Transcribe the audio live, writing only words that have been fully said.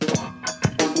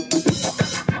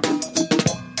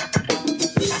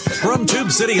From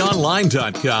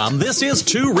TubeCityOnline.com, this is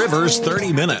Two Rivers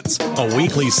 30 Minutes, a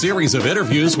weekly series of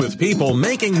interviews with people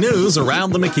making news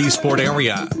around the McKeesport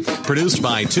area. Produced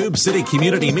by Tube City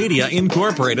Community Media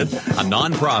Incorporated, a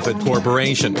nonprofit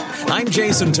corporation. I'm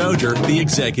Jason Toger, the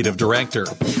Executive Director.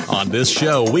 On this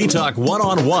show, we talk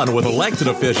one-on-one with elected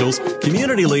officials,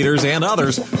 community leaders, and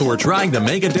others who are trying to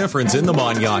make a difference in the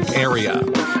Mon-Yough area.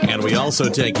 And we also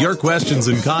take your questions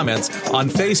and comments on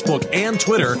Facebook and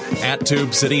Twitter at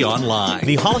Tube City Online.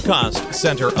 The Holocaust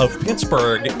Center of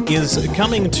Pittsburgh is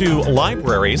coming to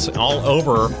libraries all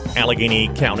over Allegheny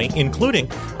County, including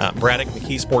Braddock,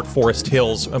 McKeesport, Forest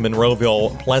Hills,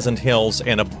 Monroeville, Pleasant Hills,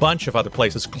 and a bunch of other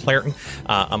places, Clairton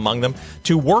among them,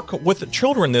 to work with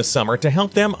children this summer to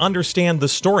help them understand the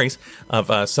stories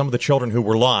of some of the children who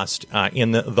were lost in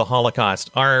the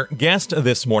Holocaust. Our guest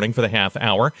this morning for the half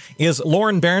hour is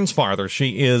Lauren Bairnsfather.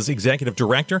 She is Executive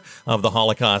Director of the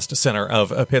Holocaust Center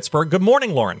of Pittsburgh. Good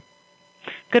morning, Lauren.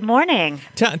 Good morning.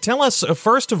 Tell us,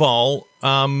 first of all,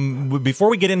 before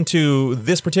we get into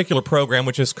this particular program,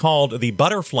 which is called the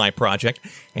Butterfly Project,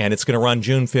 and it's going to run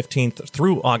June 15th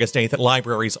through August 8th at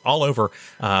libraries all over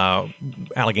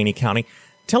Allegheny County.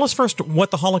 Tell us first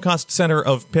what the Holocaust Center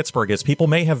of Pittsburgh is. People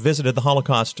may have visited the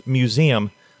Holocaust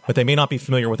Museum, but they may not be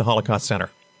familiar with the Holocaust Center.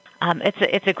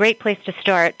 It's a great place to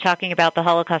start talking about the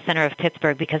Holocaust Center of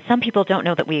Pittsburgh because some people don't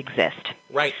know that we exist.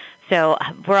 Right. So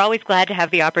we're always glad to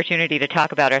have the opportunity to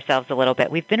talk about ourselves a little bit.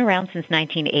 We've been around since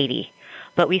 1980,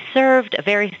 but we served a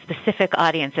very specific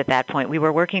audience at that point. We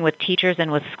were working with teachers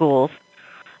and with schools,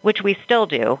 which we still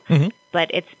do,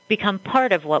 but it's become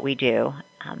part of what we do.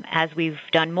 As we've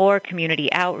done more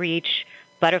community outreach,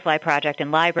 Butterfly Project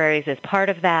and libraries is part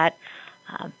of that.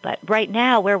 But right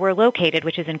now, where we're located,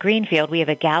 which is in Greenfield, we have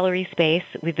a gallery space.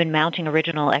 We've been mounting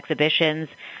original exhibitions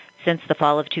since the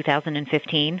fall of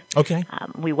 2015. Okay.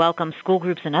 We welcome school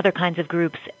groups and other kinds of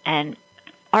groups. And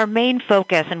our main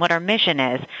focus and what our mission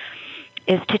is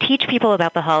to teach people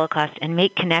about the Holocaust and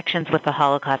make connections with the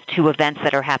Holocaust to events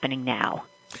that are happening now.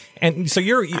 And so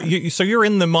you're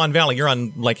in the Mon Valley. You're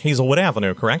on like Hazelwood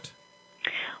Avenue, correct?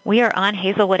 We are on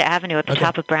Hazelwood Avenue at the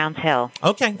top of Browns Hill.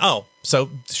 Okay. Oh, so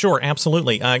sure,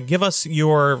 absolutely. Give us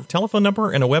your telephone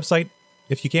number and a website,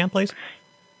 if you can, please.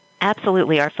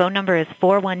 Absolutely. Our phone number is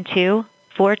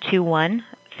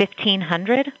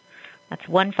 412-421-1500. That's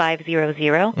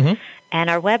 1500. And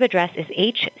our web address is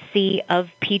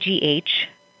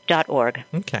hcofpgh.org.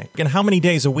 Okay. And how many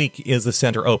days a week is the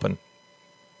center open?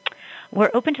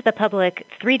 We're open to the public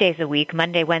 3 days a week,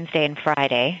 Monday, Wednesday, and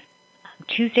Friday.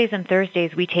 Tuesdays and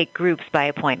Thursdays, we take groups by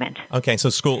appointment. Okay, so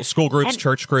school groups,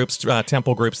 church groups,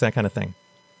 temple groups, that kind of thing.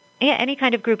 Yeah, any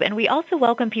kind of group. And we also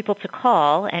welcome people to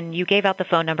call, and you gave out the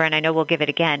phone number, and I know we'll give it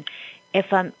again.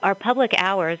 If our public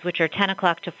hours, which are 10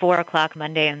 o'clock to 4 o'clock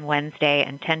Monday and Wednesday,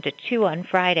 and 10 to 2 on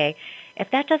Friday,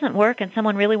 if that doesn't work and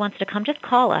someone really wants to come, just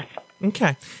call us.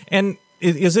 Okay. And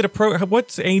is it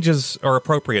what ages are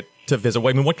appropriate to visit?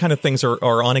 I mean, what kind of things are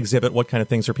on exhibit? What kind of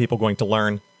things are people going to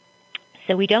learn?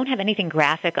 So we don't have anything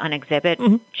graphic on exhibit.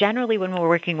 Generally, when we're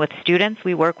working with students,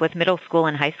 we work with middle school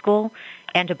and high school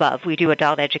and above. We do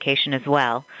adult education as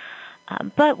well.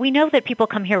 But we know that people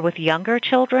come here with younger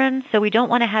children, so we don't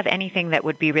want to have anything that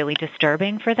would be really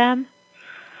disturbing for them.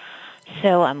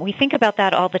 So we think about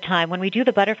that all the time. When we do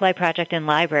the Butterfly Project in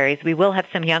libraries, we will have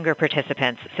some younger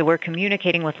participants. So we're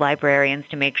communicating with librarians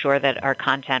to make sure that our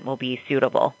content will be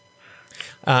suitable.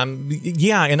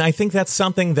 Yeah, and I think that's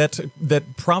something that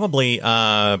probably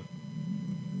would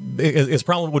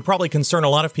probably concern a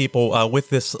lot of people with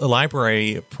this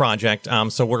library project.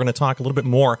 So we're going to talk a little bit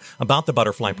more about the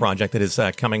Butterfly Project that is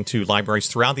coming to libraries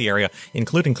throughout the area,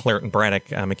 including Clairton, Braddock,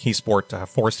 McKeesport,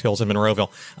 Forest Hills, and Monroeville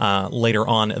later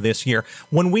on this year.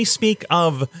 When we speak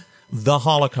of the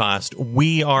Holocaust,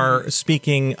 we are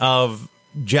speaking of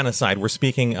genocide. We're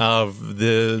speaking of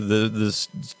the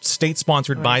state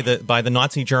sponsored by the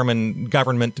Nazi German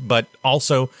government, but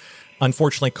also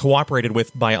unfortunately cooperated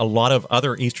with by a lot of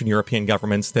other Eastern European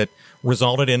governments that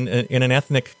resulted in an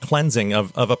ethnic cleansing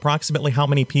of approximately how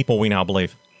many people we now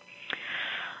believe?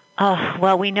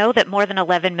 Well, we know that more than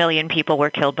 11 million people were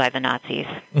killed by the Nazis.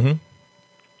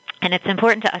 And it's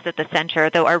important to us at the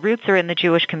center, though our roots are in the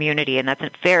Jewish community, and that's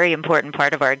a very important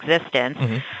part of our existence,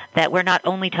 that we're not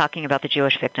only talking about the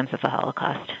Jewish victims of the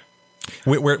Holocaust.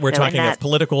 We're talking of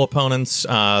political opponents.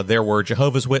 There were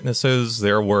Jehovah's Witnesses.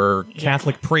 There were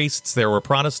Catholic priests. There were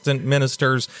Protestant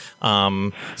ministers,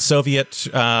 Soviet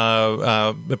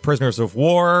prisoners of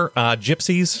war,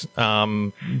 gypsies.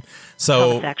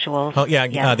 Homosexuals.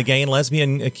 The gay and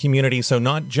lesbian community. So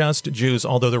not just Jews,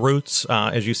 although the roots,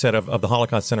 as you said, of the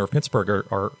Holocaust Center of Pittsburgh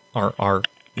are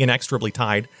inextricably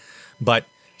tied. But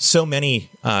so many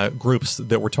groups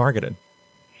that were targeted.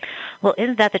 Well,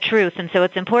 isn't that the truth? And so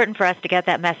it's important for us to get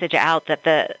that message out that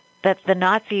the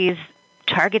Nazis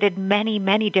targeted many,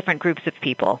 many different groups of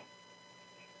people.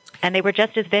 And they were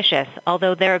just as vicious,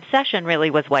 although their obsession really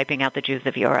was wiping out the Jews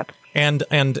of Europe. And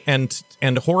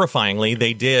horrifyingly,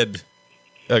 they did,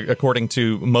 according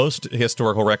to most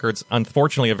historical records,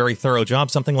 unfortunately, a very thorough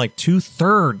job. Something like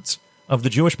 2/3 of the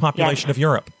Jewish population of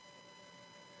Europe.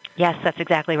 Yes, that's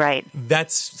exactly right.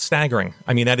 That's staggering.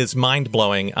 I mean, that is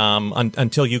mind-blowing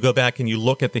until you go back and you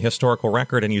look at the historical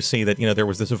record and you see that, there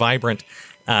was this vibrant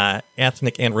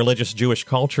ethnic and religious Jewish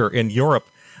culture in Europe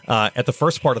at the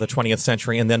first part of the 20th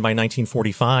century, and then by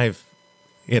 1945,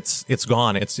 it's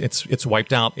gone. It's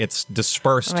wiped out. It's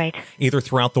dispersed either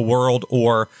throughout the world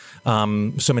or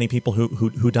so many people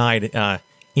who died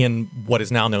in what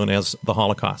is now known as the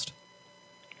Holocaust.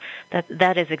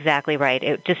 That is exactly right.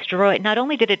 It destroyed. Not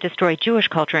only did it destroy Jewish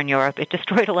culture in Europe, it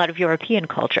destroyed a lot of European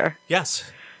culture.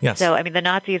 Yes. So, I mean, the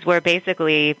Nazis were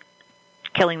basically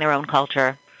killing their own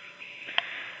culture.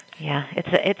 Yeah,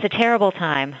 it's a terrible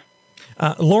time.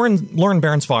 Lauren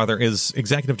Bairnsfather is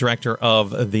executive director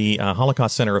of the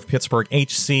Holocaust Center of Pittsburgh,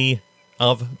 HC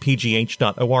of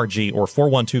pgh.org, or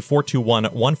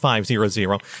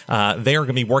 412-421-1500. They are going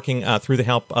to be working through the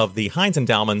help of the Heinz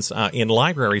Endowments in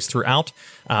libraries throughout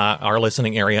our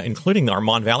listening area, including our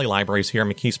Mon Valley libraries here in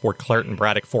McKeesport, Clairton,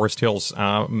 Braddock, Forest Hills,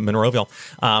 Monroeville,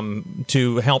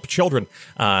 to help children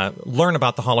learn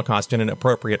about the Holocaust in an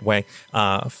appropriate way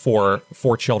for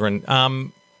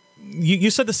children. You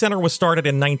said the center was started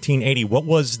in 1980. What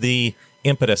was the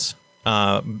impetus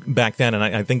back then? And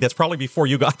I think that's probably before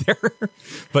you got there.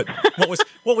 But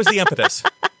what was the impetus?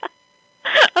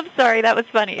 I'm sorry, that was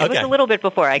funny. It was a little bit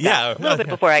before I got. A little bit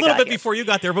before I got. A little bit before you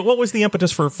got there. But what was the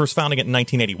impetus for founding it in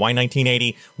 1980? Why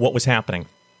 1980? What was happening?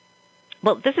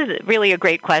 Well, this is really a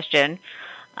great question.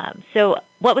 So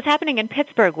what was happening in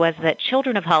Pittsburgh was that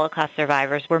children of Holocaust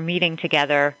survivors were meeting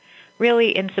together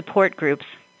really in support groups.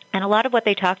 And a lot of what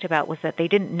they talked about was that they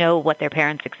didn't know what their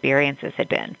parents' experiences had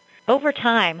been. Over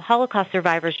time, Holocaust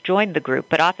survivors joined the group,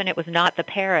 but often it was not the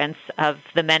parents of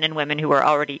the men and women who were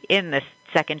already in this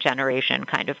second-generation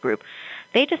kind of group.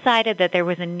 They decided that there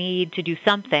was a need to do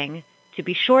something to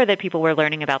be sure that people were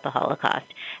learning about the Holocaust,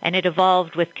 and it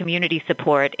evolved with community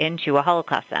support into a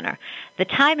Holocaust center. The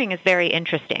timing is very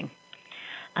interesting.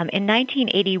 In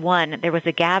 1981, there was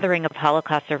a gathering of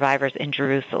Holocaust survivors in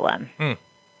Jerusalem.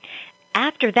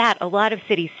 After that, a lot of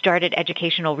cities started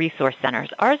educational resource centers.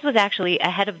 Ours was actually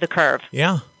ahead of the curve.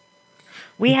 Yeah.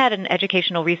 We had an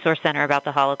educational resource center about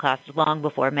the Holocaust long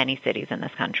before many cities in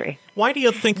this country. Why do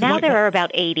you think... Now there are about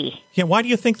 80. Yeah, why do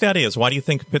you think that is? Why do you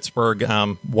think Pittsburgh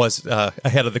was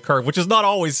ahead of the curve? Which is not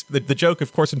always... The joke,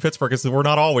 of course, in Pittsburgh is that we're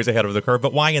not always ahead of the curve,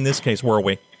 but why in this case were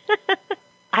we?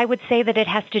 I would say that it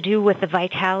has to do with the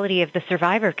vitality of the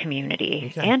survivor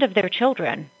community and of their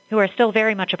children, who are still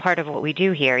very much a part of what we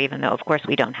do here, even though, of course,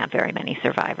 we don't have very many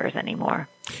survivors anymore.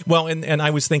 Well, and I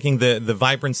was thinking the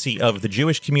vibrancy of the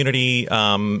Jewish community,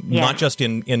 not just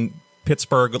in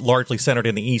Pittsburgh, largely centered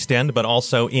in the East End, but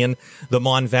also in the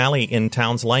Mon Valley, in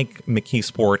towns like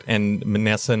McKeesport and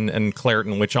Monessen and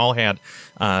Clairton, which all had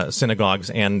synagogues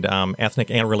and ethnic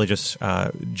and religious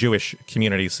Jewish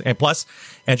communities. And plus,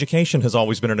 education has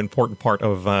always been an important part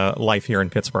of life here in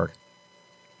Pittsburgh.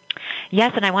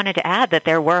 Yes, and I wanted to add that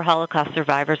there were Holocaust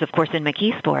survivors, of course, in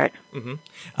McKeesport.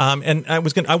 And I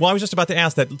was just about to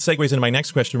ask, that segues into my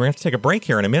next question. We're going to have to take a break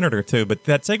here in a minute or two, but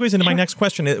that segues into my next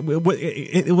question.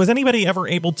 Was anybody ever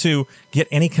able to get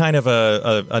any kind of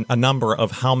a number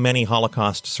of how many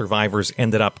Holocaust survivors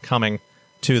ended up coming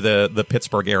to the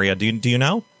Pittsburgh area? Do you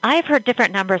know? I've heard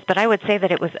different numbers, but I would say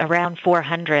that it was around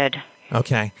 400.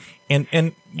 Okay. And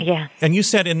you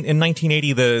said in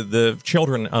 1980 the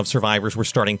children of survivors were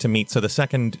starting to meet, so the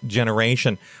second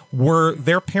generation. Were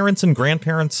their parents and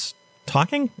grandparents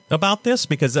talking about this?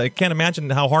 Because I can't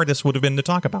imagine how hard this would have been to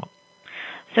talk about.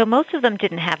 So most of them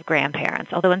didn't have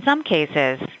grandparents, although in some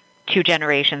cases 2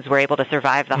 generations were able to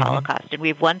survive the Holocaust. And we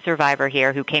have one survivor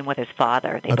here who came with his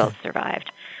father. They both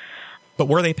survived. But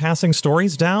were they passing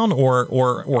stories down, or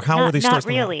how were these stories?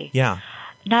 Not really. Yeah.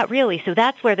 Not really. So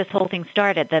that's where this whole thing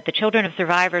started, that the children of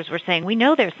survivors were saying, we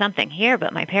know there's something here,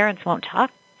 but my parents won't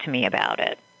talk to me about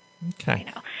it. Okay.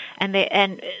 And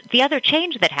the other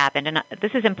change that happened, and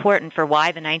this is important for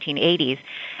why the 1980s,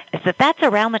 is that that's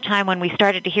around the time when we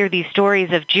started to hear these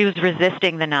stories of Jews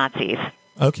resisting the Nazis.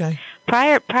 Okay.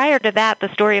 Prior to that,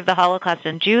 the story of the Holocaust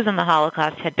and Jews in the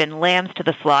Holocaust had been lambs to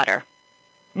the slaughter.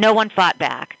 No one fought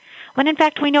back. When, in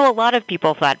fact, we know a lot of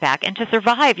people fought back, and to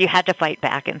survive, you had to fight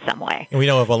back in some way. And we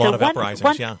know of a lot of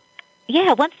uprisings,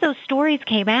 Yeah, once those stories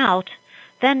came out,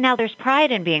 then now there's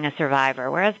pride in being a survivor.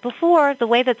 Whereas before, the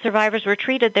way that survivors were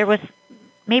treated, there was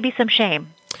maybe some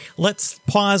shame. Let's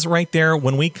pause right there.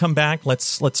 When we come back,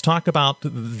 let's talk about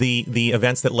the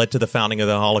events that led to the founding of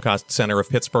the Holocaust Center of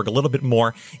Pittsburgh a little bit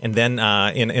more, and then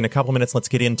in a couple minutes, let's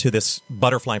get into this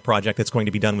butterfly project that's going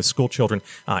to be done with school children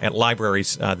at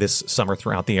libraries this summer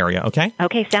throughout the area. Okay?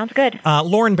 Okay, sounds good.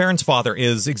 Lauren Bairnsfather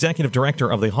is executive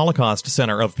director of the Holocaust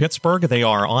Center of Pittsburgh. They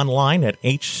are online at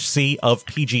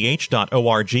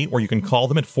hcofpgh.org, or you can call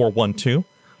them at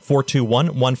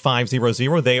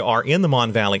 412-421-1500. They are in the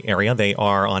Mon Valley area. They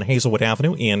are on Hazelwood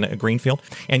Avenue in Greenfield.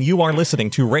 And you are listening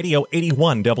to Radio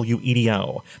 81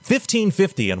 WEDO,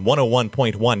 1550 and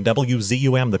 101.1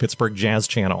 WZUM, the Pittsburgh Jazz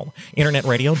Channel, Internet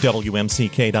Radio,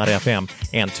 WMCK.FM,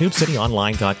 and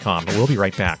TubeCityOnline.com. We'll be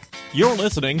right back. You're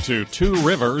listening to Two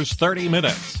Rivers 30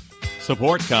 Minutes.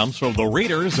 Support comes from the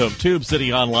readers of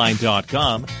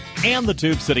TubeCityOnline.com and the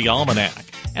Tube City Almanac,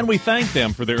 and we thank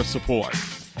them for their support.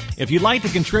 If you'd like to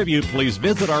contribute, please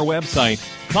visit our website,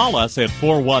 call us at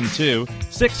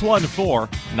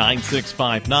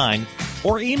 412-614-9659,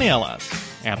 or email us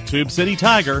at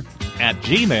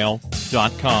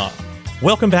tubecitytiger@gmail.com.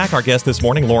 Welcome back. Our guest this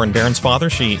morning, Lauren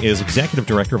Bairnsfather. She is executive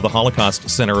director of the Holocaust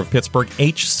Center of Pittsburgh,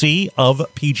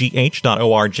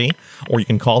 hcofpgh.org, or you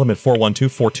can call them at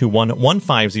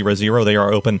 412-421-1500. They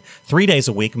are open 3 days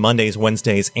a week, Mondays,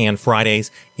 Wednesdays, and Fridays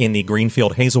in the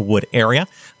Greenfield, Hazelwood area,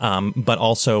 but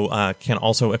also can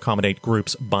also accommodate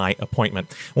groups by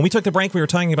appointment. When we took the break, we were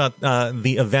talking about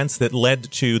the events that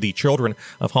led to the children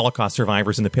of Holocaust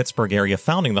survivors in the Pittsburgh area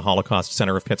founding the Holocaust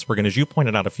Center of Pittsburgh. And as you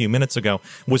pointed out a few minutes ago,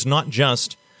 was not just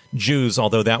Jews,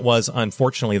 although that was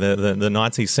unfortunately the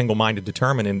Nazis single-minded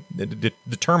determined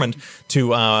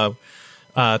to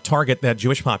target that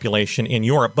Jewish population in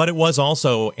Europe, but it was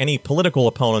also any political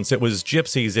opponents. It was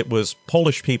gypsies, it was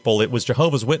Polish people, it was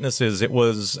Jehovah's Witnesses, it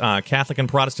was Catholic and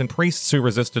Protestant priests who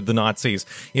resisted the Nazis,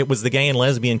 it was the gay and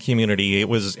lesbian community, it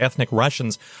was ethnic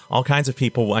Russians, all kinds of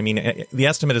people. I mean, the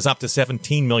estimate is up to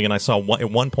 17 million, I saw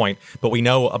at one point, but we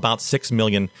know about 6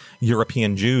 million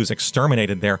European Jews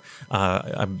exterminated there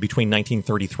between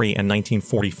 1933 and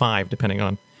 1945, depending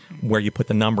on where you put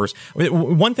the numbers.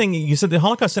 One thing, you said the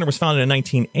Holocaust Center was founded in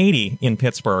 1980 in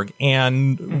Pittsburgh,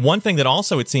 and one thing that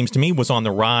also, it seems to me, was on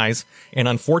the rise, and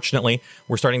unfortunately,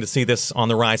 we're starting to see this on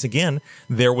the rise again,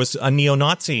 there was a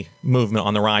neo-Nazi movement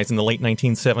on the rise in the late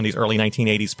 1970s, early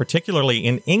 1980s, particularly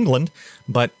in England,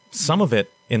 but some of it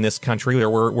in this country. There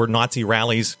were Nazi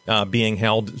rallies being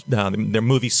held. The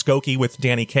movie Skokie with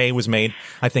Danny Kaye was made,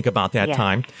 I think, about that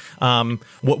time.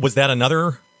 Was that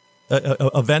another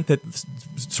event that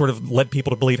sort of led people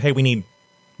to believe, hey, we need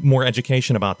more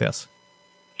education about this?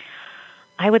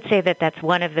 I would say that that's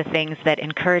one of the things that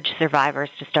encouraged survivors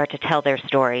to start to tell their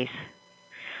stories.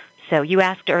 So you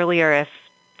asked earlier if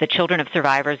the children of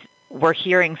survivors were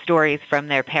hearing stories from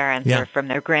their parents or from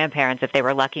their grandparents, if they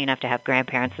were lucky enough to have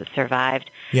grandparents that survived.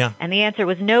 Yeah. And the answer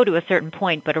was no to a certain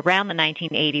point, but around the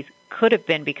 1980s could have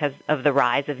been because of the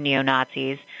rise of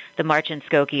neo-Nazis. The March in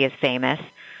Skokie is famous.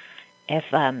 If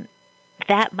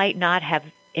that might not have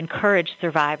encouraged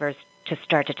survivors to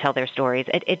start to tell their stories.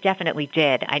 It definitely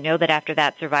did. I know that after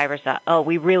that, survivors thought, oh,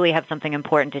 we really have something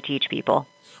important to teach people.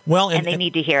 Well, and they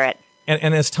need to hear it.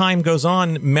 And as time goes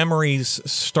on, memories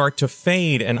start to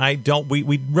fade. And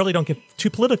we really don't get too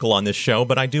political on this show,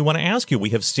 but I do want to ask you, we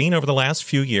have seen over the last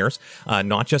few years,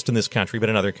 not just in this country, but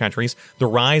in other countries, the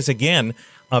rise again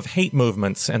of hate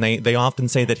movements. And they often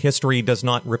say that history does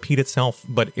not repeat itself,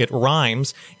 but it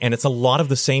rhymes. And it's a lot of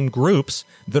the same groups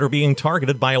that are being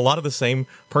targeted by a lot of the same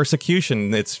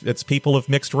persecution. It's people of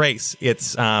mixed race.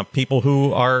 It's people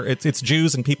who are, it's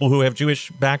Jews and people who have Jewish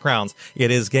backgrounds.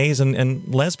 It is gays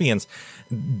and lesbians.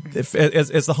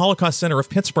 As the Holocaust Center of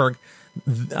Pittsburgh,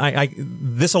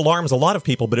 this alarms a lot of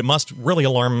people, but it must really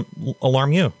alarm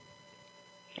you.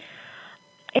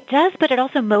 It does, but it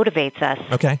also motivates us.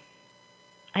 Okay.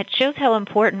 It shows how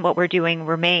important what we're doing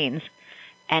remains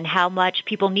and how much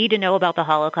people need to know about the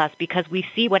Holocaust because we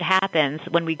see what happens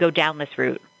when we go down this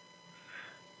route.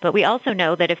 But we also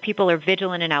know that if people are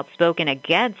vigilant and outspoken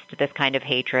against this kind of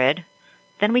hatred,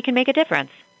 then we can make a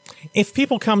difference. If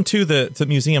people come to the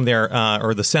museum there,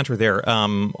 or the center there,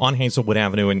 on Hazelwood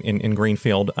Avenue in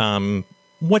Greenfield,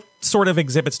 what sort of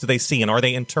exhibits do they see, and are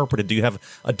they interpreted? Do you have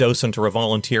a docent or a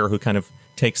volunteer who kind of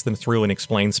takes them through and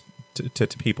explains to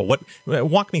people?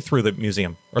 Walk me through the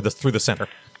museum, or through the center.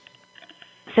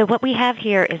 So what we have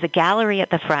here is a gallery at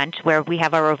the front where we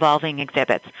have our revolving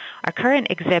exhibits. Our current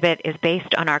exhibit is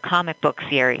based on our comic book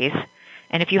series,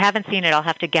 and if you haven't seen it, I'll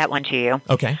have to get one to you.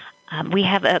 Okay. We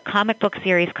have a comic book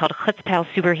series called Chutzpah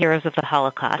Superheroes of the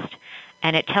Holocaust,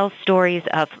 and it tells stories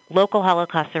of local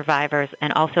Holocaust survivors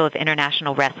and also of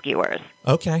international rescuers.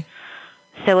 Okay.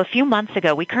 So a few months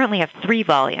ago, we currently have 3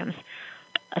 volumes.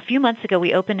 A few months ago,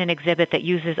 we opened an exhibit that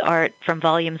uses art from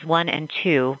volumes 1 and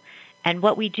 2, and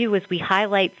what we do is we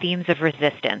highlight themes of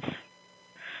resistance.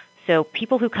 So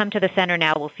people who come to the center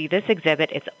now will see this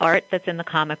exhibit. It's art that's in the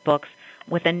comic books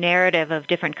with a narrative of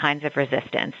different kinds of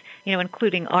resistance,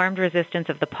 including armed resistance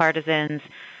of the partisans,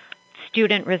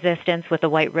 student resistance with the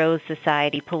White Rose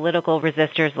Society, political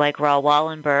resistors like Raoul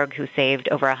Wallenberg, who saved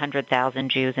over 100,000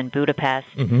 Jews in Budapest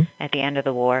at the end of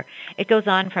the war. It goes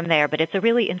on from there, but it's a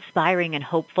really inspiring and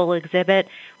hopeful exhibit.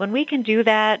 When we can do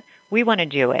that, we want to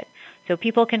do it. So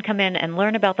people can come in and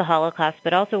learn about the Holocaust,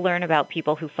 but also learn about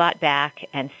people who fought back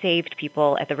and saved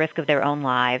people at the risk of their own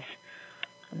lives.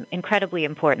 Incredibly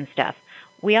important stuff.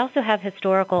 We also have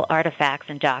historical artifacts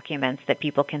and documents that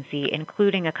people can see,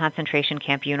 including a concentration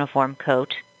camp uniform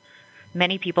coat.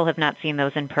 Many people have not seen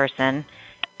those in person.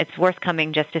 It's worth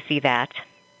coming just to see that.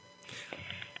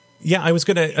 Yeah, I was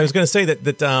gonna say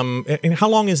that and how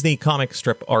long is the comic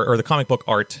strip or the comic book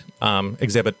art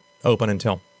exhibit open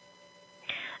until?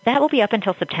 That will be up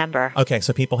until September. Okay,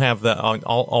 so people have the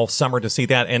all summer to see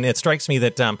that, and it strikes me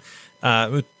that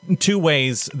 2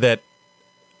 ways that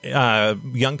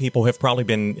young people have probably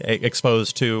been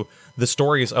exposed to the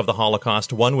stories of the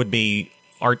Holocaust. One would be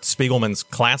Art Spiegelman's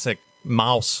classic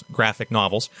Maus graphic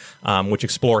novels, which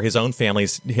explore his own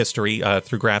family's history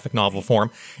through graphic novel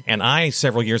form. And I,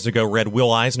 several years ago, read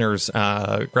Will Eisner's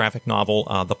graphic novel,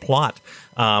 The Plot,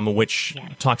 which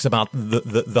talks about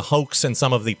the hoax and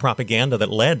some of the propaganda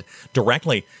that led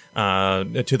directly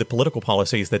to the political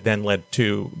policies that then led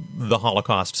to the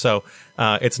Holocaust. So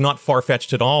it's not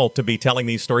far-fetched at all to be telling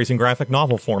these stories in graphic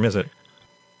novel form, is it?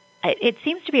 It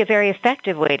seems to be a very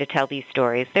effective way to tell these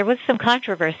stories. There was some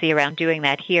controversy around doing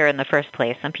that here in the first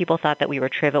place. Some people thought that we were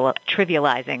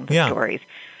trivializing the stories.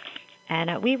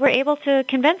 And we were able to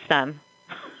convince them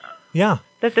that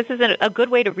this is a good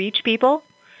way to reach people,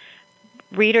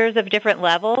 readers of different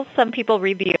levels. Some people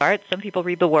read the art, some people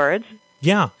read the words.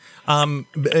 Yeah.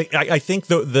 I think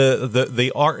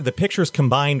the art, the pictures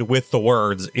combined with the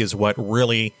words is what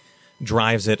really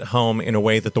drives it home in a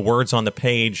way that the words on the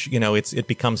page, it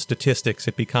becomes statistics.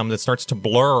 It starts to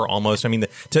blur almost. I mean,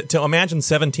 to imagine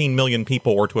 17 million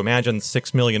people or to imagine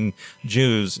 6 million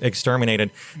Jews exterminated,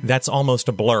 that's almost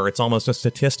a blur. It's almost a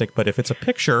statistic. But if it's a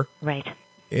picture, right?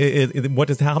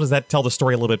 How does that tell the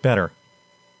story a little bit better?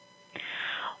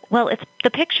 Well,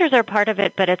 the pictures are part of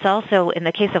it, but it's also, in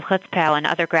the case of Chutzpah and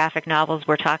other graphic novels,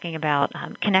 we're talking about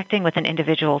connecting with an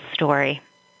individual's story.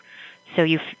 So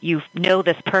you know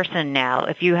this person now.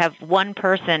 If you have one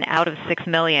person out of 6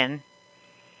 million,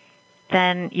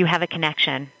 then you have a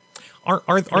connection.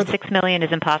 6 million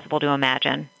is impossible to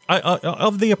imagine.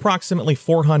 Of the approximately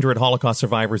 400 Holocaust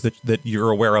survivors that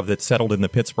you're aware of that settled in the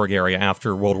Pittsburgh area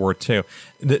after World War II,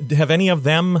 have any of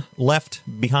them left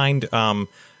behind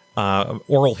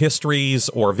oral histories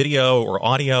or video or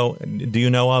audio? Do you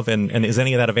know of? And is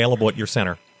any of that available at your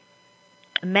center?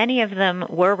 Many of them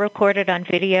were recorded on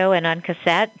video and on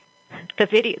cassette. The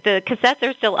cassettes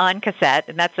are still on cassette,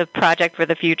 and that's a project for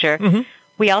the future. Mm-hmm.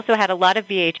 We also had a lot of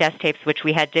VHS tapes, which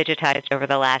we had digitized over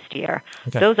the last year.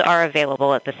 Okay. Those are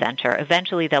available at the center.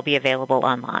 Eventually, they'll be available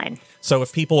online. So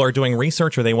if people are doing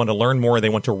research or they want to learn more, they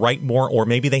want to write more, or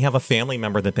maybe they have a family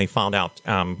member that they found out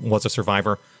was a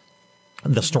survivor,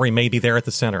 the story may be there at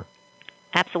the center.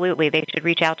 Absolutely. They should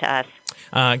reach out to us.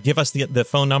 Give us the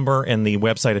phone number and the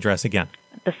website address again.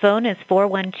 The phone is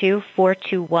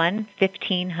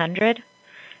 412-421-1500,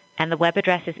 and the web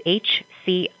address is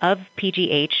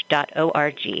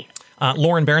hcofpgh.org.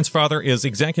 Lauren Bairnsfather is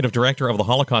Executive Director of the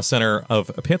Holocaust Center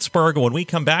of Pittsburgh. When we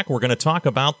come back, we're going to talk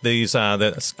about these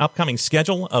the upcoming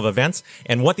schedule of events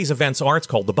and what these events are. It's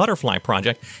called the Butterfly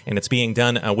Project, and it's being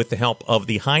done with the help of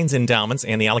the Heinz Endowments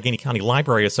and the Allegheny County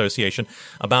Library Association.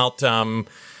 About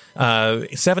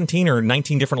 17 or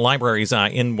 19 different libraries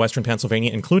in Western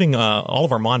Pennsylvania, including all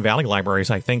of our Mon Valley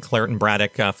libraries, I think, Clairton,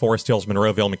 Braddock, Forest Hills,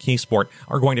 Monroeville, McKeesport,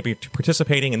 are going to be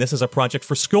participating. And this is a project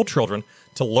for school children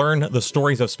to learn the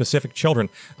stories of specific children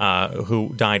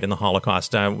who died in the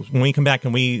Holocaust. When we come back,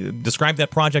 can we describe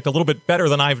that project a little bit better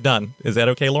than I've done? Is that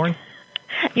okay, Lauren?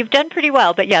 You've done pretty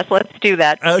well, but yes, let's do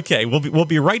that. Okay, we'll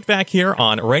be right back here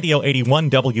on Radio 81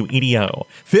 WEDO,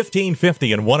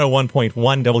 1550 and 101.1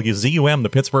 WZUM, the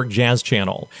Pittsburgh Jazz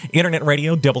Channel, Internet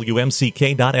Radio,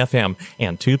 WMCK.FM,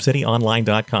 and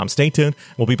TubeCityOnline.com. Stay tuned.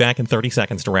 We'll be back in 30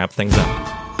 seconds to wrap things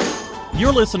up.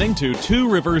 You're listening to Two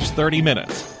Rivers 30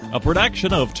 Minutes, a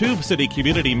production of Tube City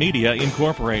Community Media,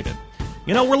 Incorporated.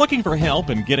 We're looking for help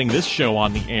in getting this show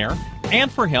on the air and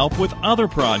for help with other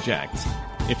projects.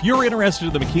 If you're interested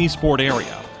in the McKeesport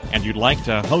area and you'd like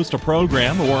to host a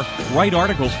program or write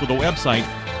articles for the website,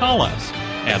 call us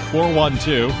at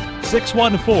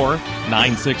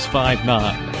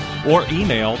 412-614-9659 or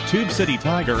email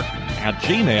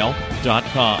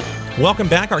tubecitytiger@gmail.com. Welcome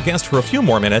back. Our guest for a few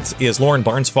more minutes is Lauren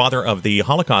Barnesfather of the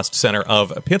Holocaust Center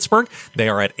of Pittsburgh. They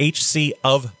are at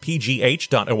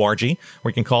hcofpgh.org, or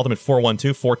you can call them at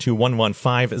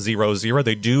 412-421-1500.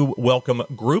 They do welcome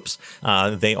groups.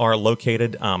 They are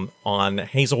located on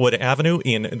Hazelwood Avenue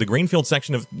in the Greenfield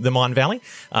section of the Mon Valley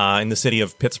in the city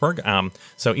of Pittsburgh.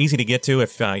 So easy to get to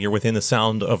if you're within the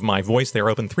sound of my voice. They're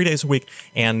open 3 days a week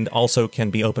and also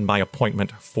can be open by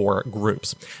appointment for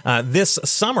groups. This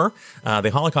summer,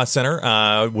 the Holocaust Center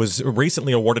was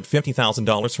recently awarded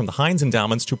 $50,000 from the Heinz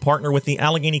Endowments to partner with the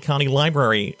Allegheny County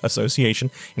Library Association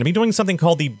and to be doing something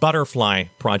called the Butterfly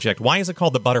Project. Why is it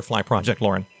called the Butterfly Project,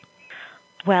 Lauren?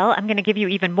 Well, I'm going to give you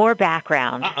even more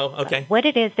background. Okay. What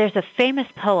it is, there's a famous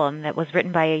poem that was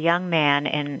written by a young man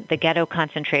in the ghetto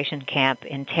concentration camp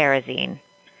in Terezin,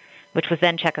 which was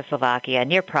then Czechoslovakia,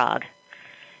 near Prague.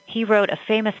 He wrote a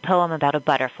famous poem about a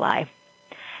butterfly,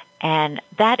 and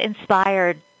that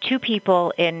inspired two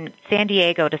people in San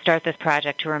Diego to start this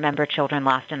project to remember children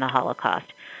lost in the Holocaust.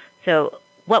 So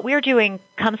what we're doing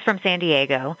comes from San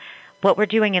Diego. What we're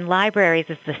doing in libraries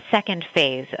is the second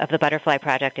phase of the Butterfly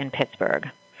Project in Pittsburgh.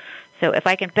 So if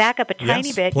I can back up a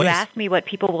tiny bit, please. You asked me what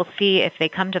people will see if they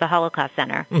come to the Holocaust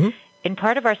Center. Mm-hmm. In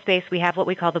part of our space, we have what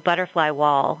we call the Butterfly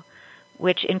Wall,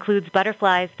 which includes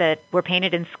butterflies that were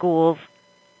painted in schools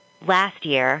last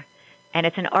year, and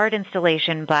it's an art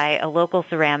installation by a local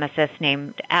ceramicist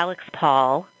named Alex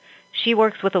Paul. She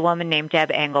works with a woman named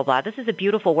Deb Engelblad. This is a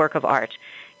beautiful work of art.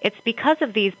 It's because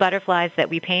of these butterflies that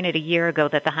we painted a year ago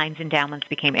that the Heinz Endowments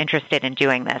became interested in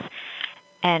doing this.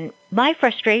 And my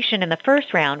frustration in the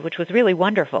first round, which was really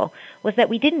wonderful, was that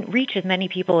we didn't reach as many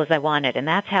people as I wanted, and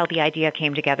that's how the idea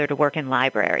came together to work in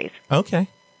libraries. Okay.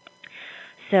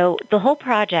 So the whole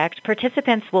project,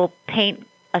 participants will paint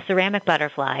a ceramic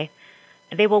butterfly.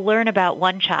 They will learn about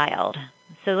one child.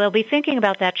 So they'll be thinking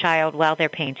about that child while they're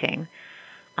painting.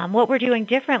 What we're doing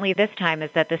differently this time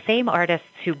is that the same artists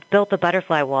who built the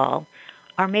butterfly wall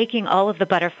are making all of the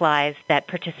butterflies that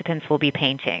participants will be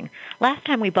painting. Last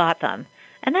time we bought them,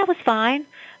 and that was fine,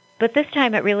 but this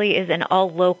time it really is an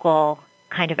all-local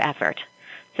kind of effort.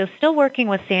 So still working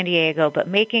with San Diego, but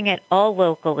making it all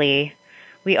locally.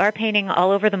 We are painting all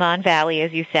over the Mon Valley,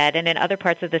 as you said, and in other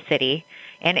parts of the city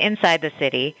and inside the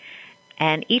city.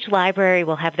 And each library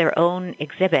will have their own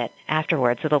exhibit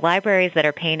afterwards. So the libraries that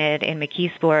are painted in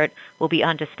McKeesport will be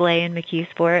on display in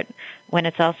McKeesport when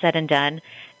it's all said and done.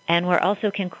 And we're also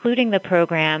concluding the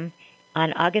program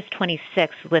on August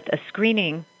 26th with a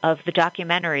screening of the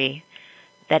documentary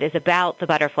that is about the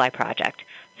Butterfly Project.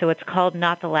 So it's called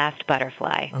Not the Last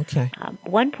Butterfly. Okay.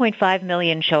 1.5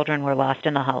 million children were lost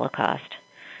in the Holocaust.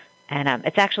 And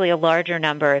it's actually a larger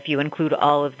number if you include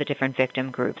all of the different victim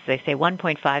groups. They say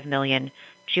 1.5 million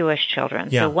Jewish children.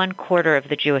 Yeah. So 1/4 of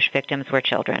the Jewish victims were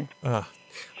children. Can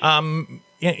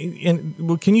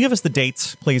you give us the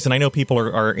dates, please? And I know people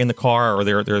are in the car or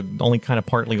they're only kind of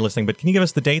partly listening, but can you give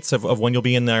us the dates of when you'll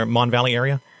be in the Mon Valley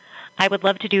area? I would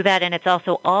love to do that, and it's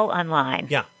also all online.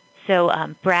 Yeah. So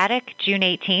Braddock, June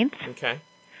 18th. Okay.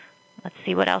 Let's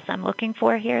see what else I'm looking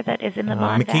for here that is in the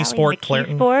Mon Valley. McKeesport,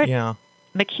 Clairton. Yeah.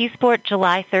 McKeesport,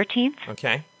 July 13th.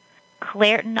 Okay.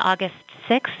 Clairton, August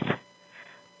 6th.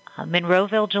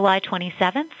 Monroeville, July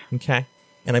 27th. Okay.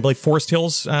 And I believe Forest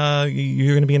Hills,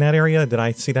 you're going to be in that area. Did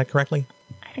I see that correctly?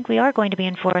 I think we are going to be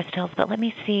in Forest Hills, but let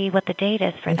me see what the date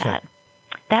is for that.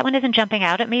 That one isn't jumping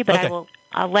out at me, but Okay.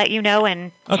 I'll let you know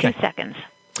in Okay. 2 seconds.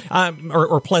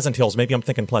 Or Pleasant Hills. Maybe I'm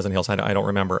thinking Pleasant Hills. I don't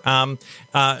remember. And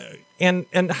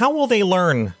how will they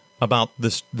learn about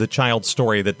the child's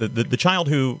story? That the child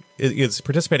who is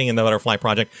participating in the Butterfly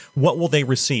Project, what will they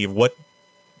receive? What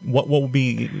will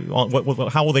be?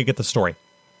 How will they get the story?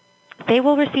 They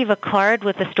will receive a card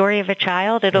with the story of a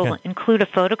child. It'll include a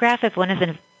photograph if one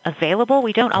isn't available.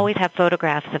 We don't always have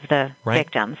photographs of the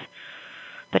victims,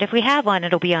 but if we have one,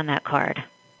 it'll be on that card.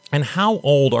 And how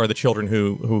old are the children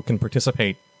who can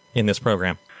participate in this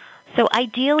program? So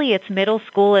ideally, it's middle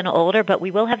school and older, but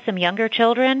we will have some younger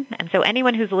children. And so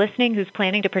anyone who's listening who's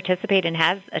planning to participate and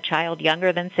has a child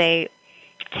younger than, say,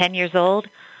 10 years old,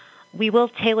 we will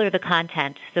tailor the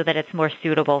content so that it's more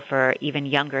suitable for even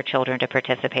younger children to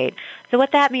participate. So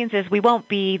what that means is we won't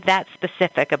be that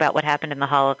specific about what happened in the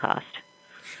Holocaust.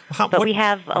 We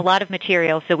have a lot of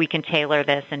material so we can tailor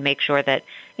this and make sure that,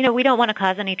 we don't want to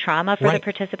cause any trauma for the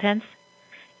participants.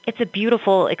 It's a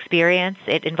beautiful experience.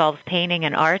 It involves painting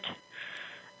and art.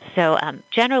 So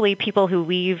generally people who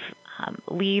leave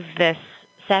this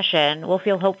session, we'll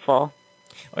feel hopeful.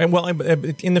 Well,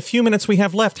 in the few minutes we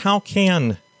have left, how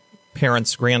can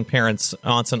parents, grandparents,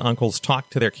 aunts, and uncles talk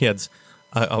to their kids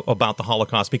about the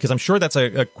Holocaust? Because I'm sure that's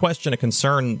a question, a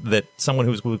concern that someone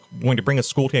who's going to bring a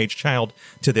school-age child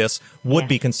to this would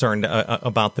be concerned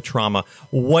about the trauma.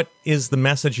 What is the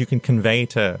message you can convey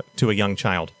to a young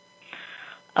child?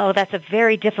 Oh, that's a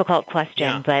very difficult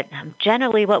question, but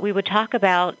generally what we would talk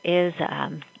about is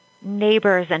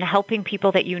neighbors and helping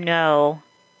people that you know,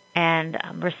 and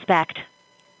respect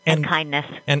and kindness.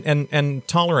 And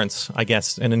tolerance, I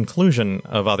guess, and inclusion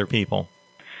of other people.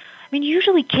 I mean,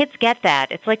 usually kids get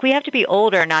that. It's like we have to be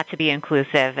older not to be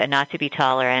inclusive and not to be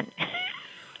tolerant.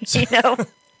 You know?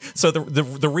 So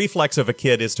the reflex of a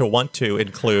kid is to want to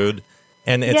include,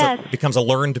 and it becomes a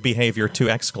learned behavior to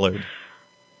exclude.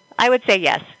 I would say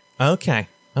yes. Okay.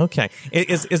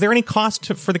 Is there any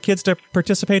cost for the kids to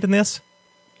participate in this?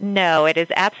 No, it is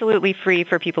absolutely free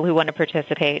for people who want to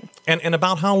participate. And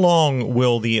about how long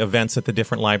will the events at the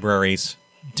different libraries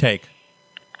take?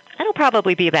 It'll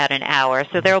probably be about an hour.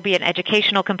 So there will be an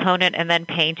educational component and then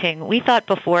painting. We thought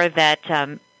before that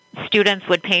students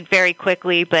would paint very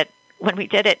quickly, but when we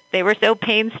did it, they were so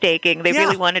painstaking. They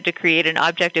really wanted to create an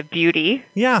object of beauty.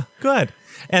 Yeah, good.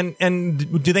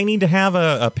 And do they need to have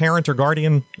a parent or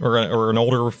guardian or an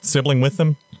older sibling with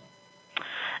them?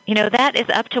 You know, that is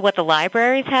up to what the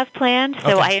libraries have planned.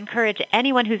 So I encourage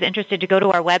anyone who's interested to go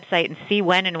to our website and see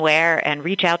when and where and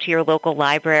reach out to your local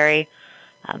library.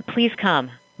 Please come.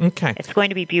 Okay. It's going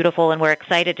to be beautiful, and we're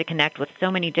excited to connect with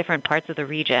so many different parts of the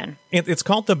region. It's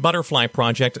called the Butterfly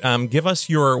Project. Give us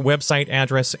your website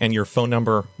address and your phone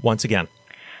number once again.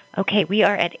 Okay, we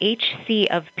are at hcofpgh.org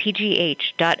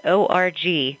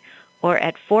or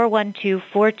at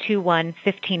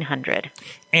 412-421-1500.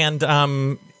 And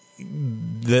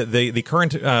the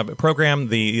current program,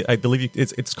 I believe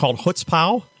it's called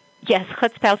Chutzpah? Yes,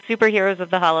 Chutzpah, Superheroes of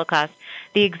the Holocaust.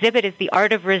 The exhibit is The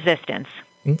Art of Resistance.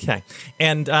 Okay.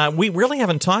 And we really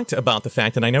haven't talked about the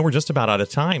fact, and I know we're just about out of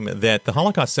time, that the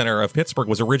Holocaust Center of Pittsburgh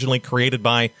was originally created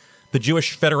by the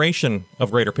Jewish Federation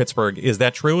of Greater Pittsburgh. Is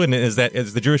that true? And is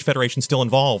the Jewish Federation still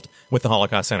involved with the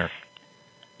Holocaust Center?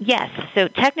 Yes. So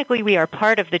technically we are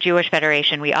part of the Jewish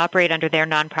Federation. We operate under their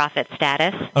nonprofit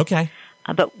status. Okay.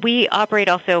 But we operate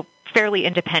also fairly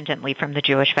independently from the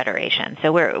Jewish Federation.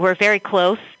 So we're very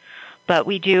close, but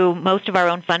we do most of our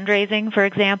own fundraising, for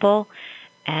example.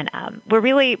 And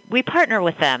we partner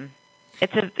with them.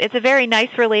 It's a very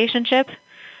nice relationship.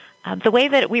 The way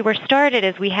that we were started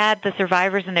is we had the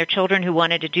survivors and their children who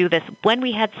wanted to do this. When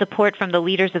we had support from the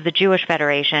leaders of the Jewish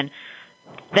Federation,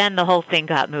 then the whole thing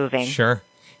got moving. Sure.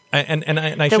 Go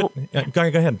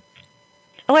ahead.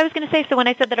 Oh, I was going to say, so when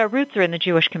I said that our roots are in the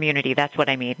Jewish community, that's what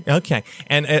I mean. Okay.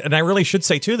 And I really should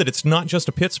say, too, that it's not just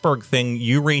a Pittsburgh thing.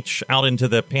 You reach out into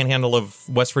the panhandle of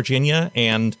West Virginia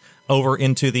and over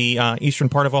into the eastern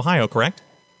part of Ohio, correct?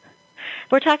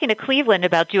 We're talking to Cleveland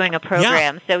about doing a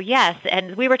program. So, yes,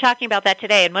 and we were talking about that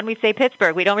today. And when we say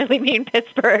Pittsburgh, we don't really mean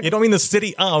Pittsburgh. You don't mean the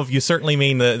city of. You certainly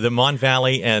mean the Mon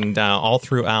Valley and all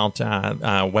throughout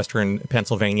western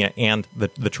Pennsylvania and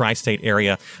the tri-state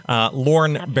area.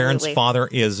 Lauren Barron's father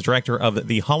is director of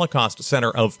the Holocaust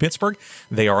Center of Pittsburgh.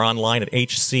 They are online at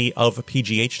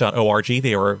hcofpgh.org.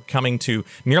 They are coming to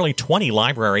nearly 20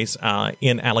 libraries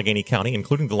in Allegheny County,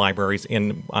 including the libraries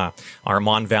in our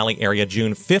Mon Valley area,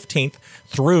 June 15th.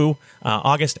 Through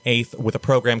August 8th with a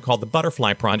program called the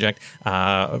Butterfly Project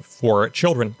for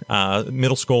children,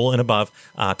 middle school and above,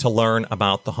 to learn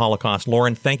about the Holocaust.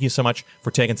 Lauren, thank you so much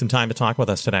for taking some time to talk with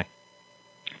us today.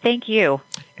 Thank you.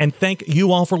 And thank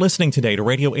you all for listening today to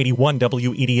Radio 81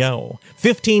 WEDO,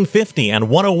 1550 and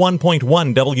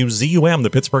 101.1 WZUM, the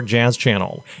Pittsburgh Jazz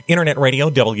Channel, Internet Radio,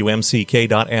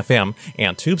 WMCK.FM,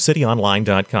 and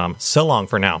TubeCityOnline.com. So long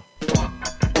for now.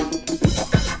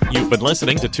 You've been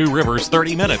listening to Two Rivers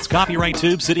 30 Minutes, copyright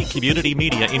Tube City Community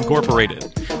Media, Incorporated.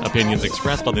 Opinions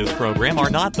expressed on this program are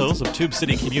not those of Tube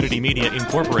City Community Media,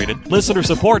 Incorporated. Listener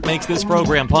support makes this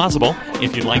program possible.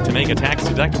 If you'd like to make a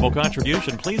tax-deductible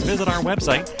contribution, please visit our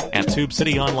website at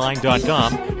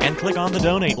TubeCityOnline.com and click on the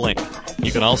donate link.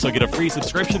 You can also get a free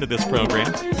subscription to this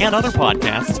program and other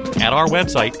podcasts at our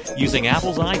website using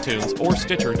Apple's iTunes or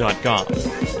Stitcher.com.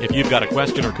 If you've got a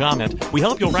question or comment, we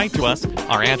hope you'll write to us.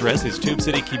 Our address is Tube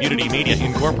City Community Media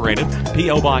Incorporated,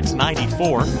 P.O. Box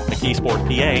 94, McKeesport,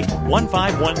 PA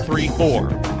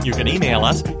 15134. You can email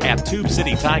us at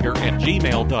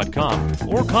tubecitytiger@gmail.com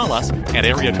or call us at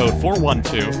area code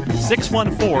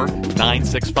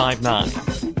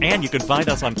 412-614-9659. And you can find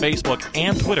us on Facebook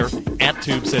and Twitter at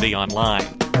Tube City Online.